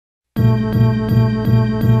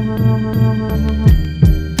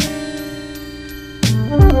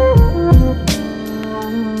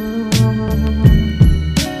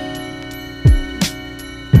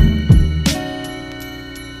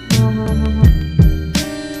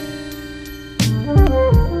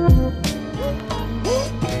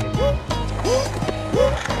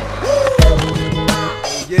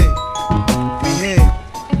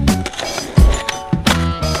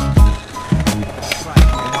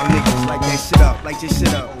Light this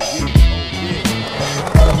shit up.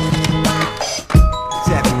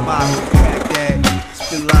 Tap the bottle, crack that.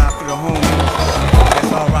 Spit live for the homies.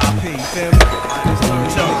 That's R.I.P. Feel me?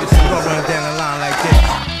 Tell me this is gonna run down the line like this.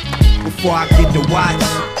 Before I get the watch,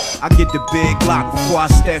 I get the big Glock. Before I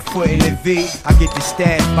step foot in the V, I get the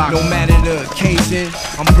stash box. No matter the occasion,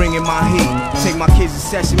 I'm bringing my heat. Take my kids to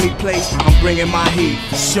Sesame Place, I'm bringing my heat.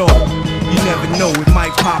 Sure, you never know, it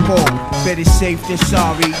might pop off. Better safe than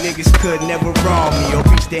sorry, niggas could never rob me or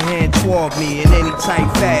reach their hand toward me in any tight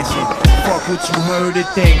fashion. Fuck what you heard or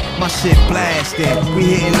think, my shit blasting. We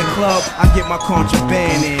hitting the club, I get my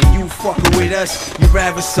contraband in. You fucking with us, you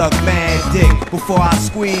rather suck mad dick. Before I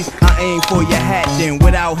squeeze, I aim for your hat then.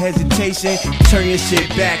 Without hesitation, turn your shit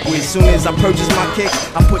backwards. Soon as I purchase my kicks,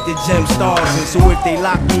 I put the gem stars in. So if they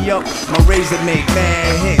lock me up, my razor make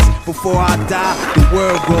mad hits. Before I die, the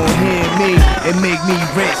world gon' hear me and make me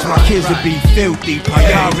rich. My kids will be filthy,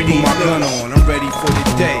 priority. Put my gun on, I'm ready for the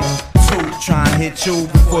day. Two, try and hit you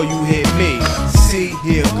before you hit me. C,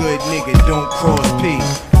 here good nigga, don't cross P.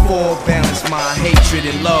 4, balance my hatred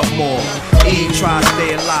and love more. E, try to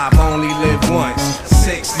stay alive, I only live once.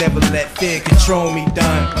 6, never let fear control me,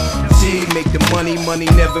 done. G, make the money, money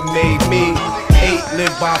never made me. 8,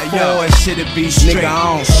 live by 4, and shit'll be straight. Nigga,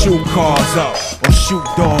 I don't shoot cars up or shoot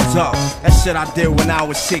dogs up. That shit I did when I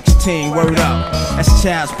was 16, word up. That's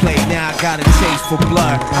child's play, now I got a taste for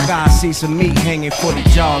blood. I gotta see some meat hanging for the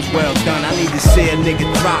jaws well done. I need to see a nigga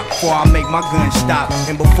drop before I make my gun stop.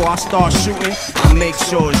 And before I start shooting, I make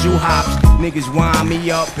sure as you hops. Niggas wind me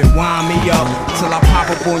up and wind me up till I pop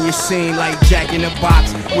up on your scene like Jack in the Box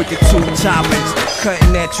with the 2 choppers,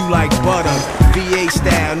 cutting at you like butter. VA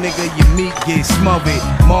style, nigga, your meat gets smothered.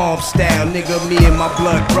 Mob style, nigga, me and my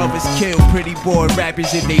blood brothers kill pretty boy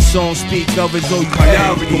rappers if they songs speak of us. Oh, you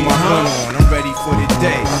priority. Put my gun on, I'm ready for the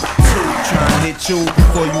day. 2, try and hit you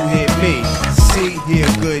before you hit me. C, here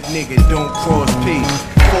good nigga, don't cross P.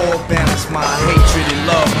 4, balance my hatred and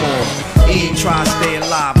love more. E, try to stay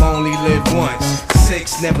alive, I only live once.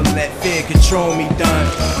 6, never let fear control me, done.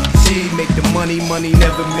 G, make the money, money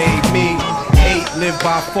never made me. 8, live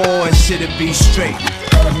by 4, and shit'll be straight.